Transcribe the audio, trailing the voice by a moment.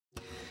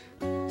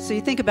So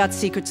you think about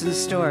secrets and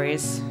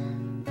stories,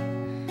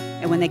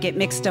 and when they get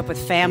mixed up with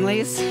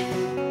families,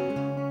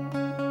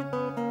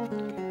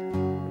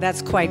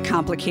 that's quite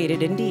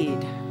complicated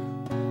indeed.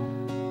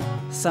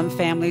 Some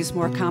families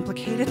more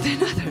complicated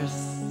than others.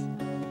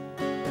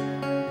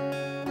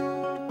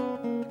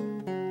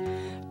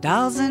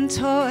 Dolls and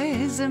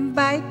toys and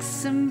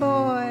bikes and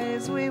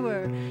boys, we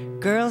were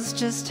girls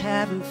just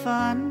having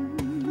fun.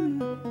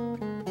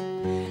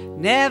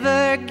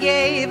 Never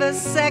gave a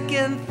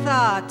second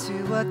thought to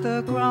what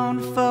the grown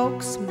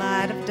folks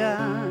might have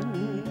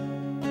done.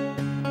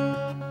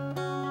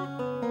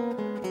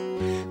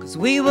 'Cause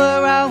we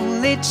were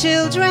only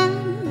children,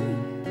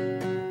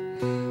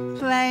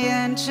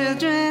 playing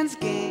children's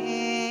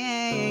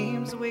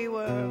games. We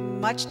were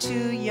much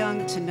too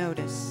young to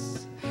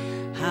notice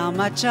how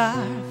much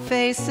our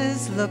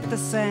faces look the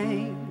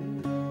same.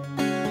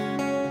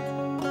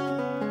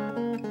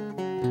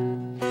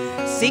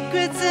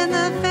 Secrets in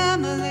the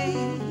family,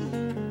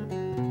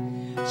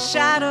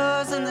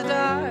 shadows in the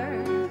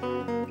dark,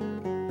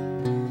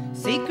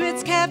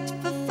 secrets kept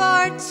for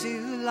far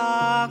too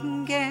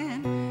long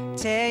can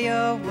tear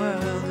your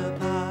world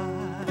apart.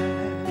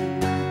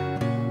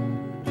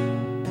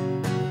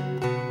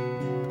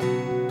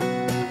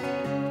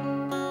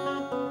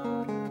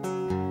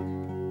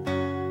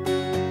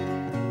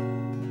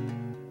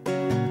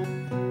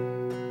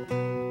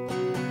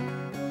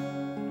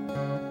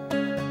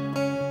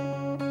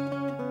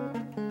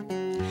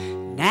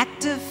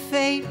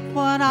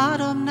 One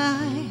autumn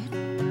night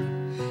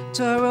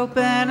tore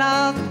open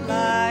all the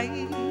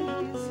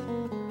lights,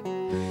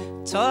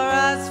 tore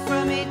us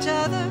from each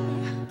other,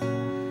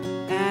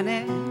 and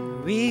it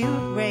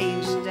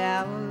rearranged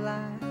our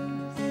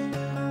lives.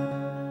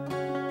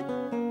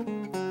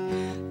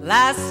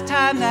 Last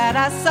time that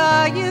I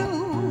saw you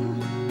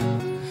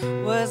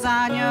was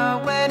on your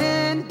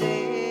wedding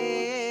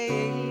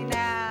day.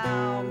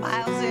 Now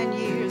miles and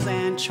years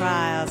and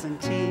trials and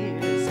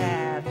tears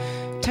have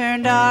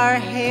turned our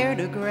hair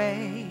to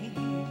gray.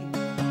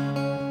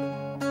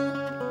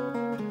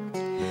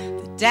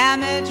 The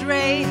damage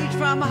raged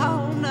from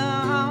home to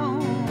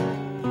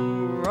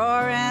home,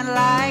 roaring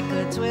like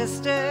a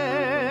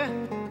twister,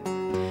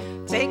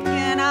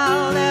 taking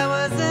all that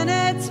was in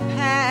its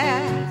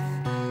path,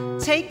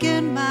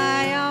 taking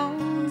my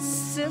own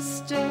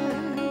sister.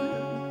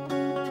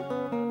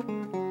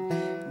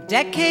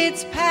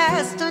 Decades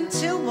passed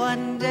until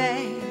one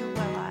day,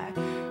 well, I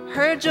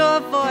heard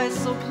your voice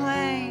so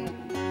plain,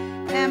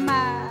 and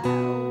my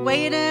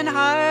waiting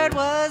heart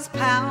was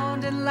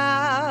pounding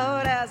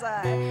loud as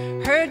I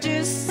heard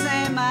you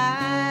say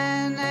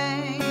my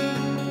name.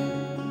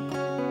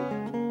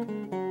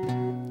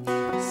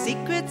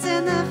 Secrets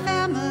in the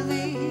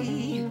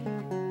family,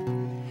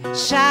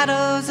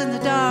 shadows in the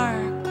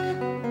dark,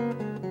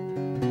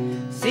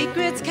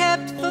 secrets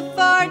kept for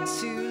far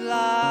too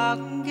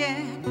long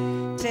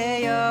can tear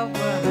your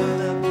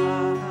world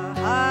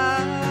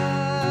apart.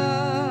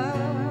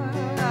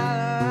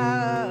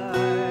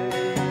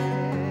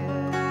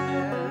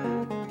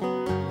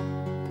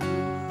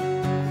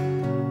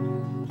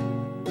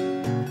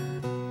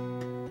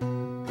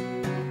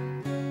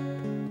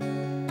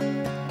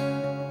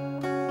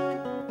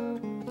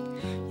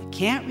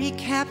 Can't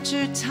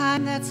recapture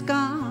time that's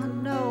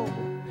gone, no.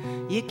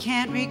 You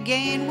can't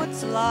regain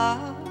what's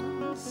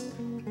lost.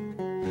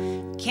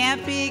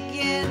 Can't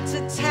begin to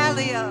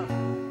tally up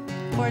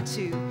or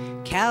to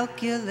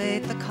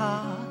calculate the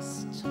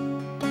cost.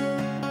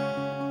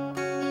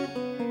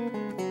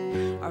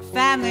 Our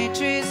family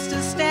tree's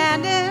still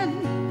standing,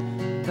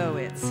 though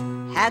it's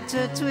had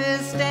to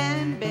twist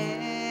and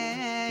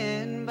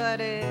bend, but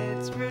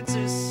its roots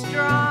are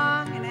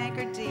strong and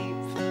anchored deep.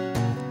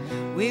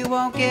 We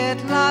won't get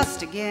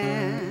lost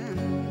again.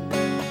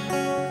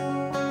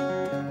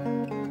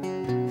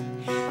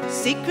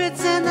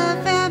 Secrets in the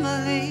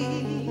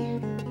family,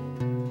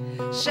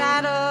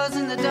 shadows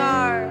in the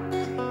dark,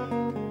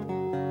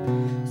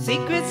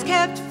 secrets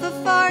kept for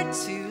far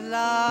too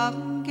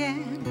long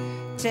can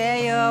tear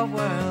your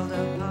world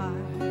apart.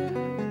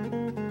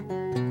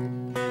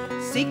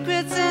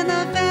 Secrets in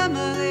the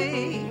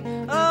family,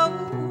 oh,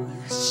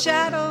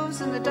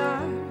 shadows in the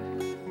dark,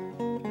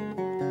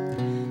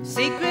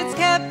 secrets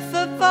kept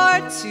for far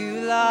too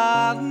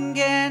long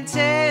can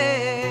tear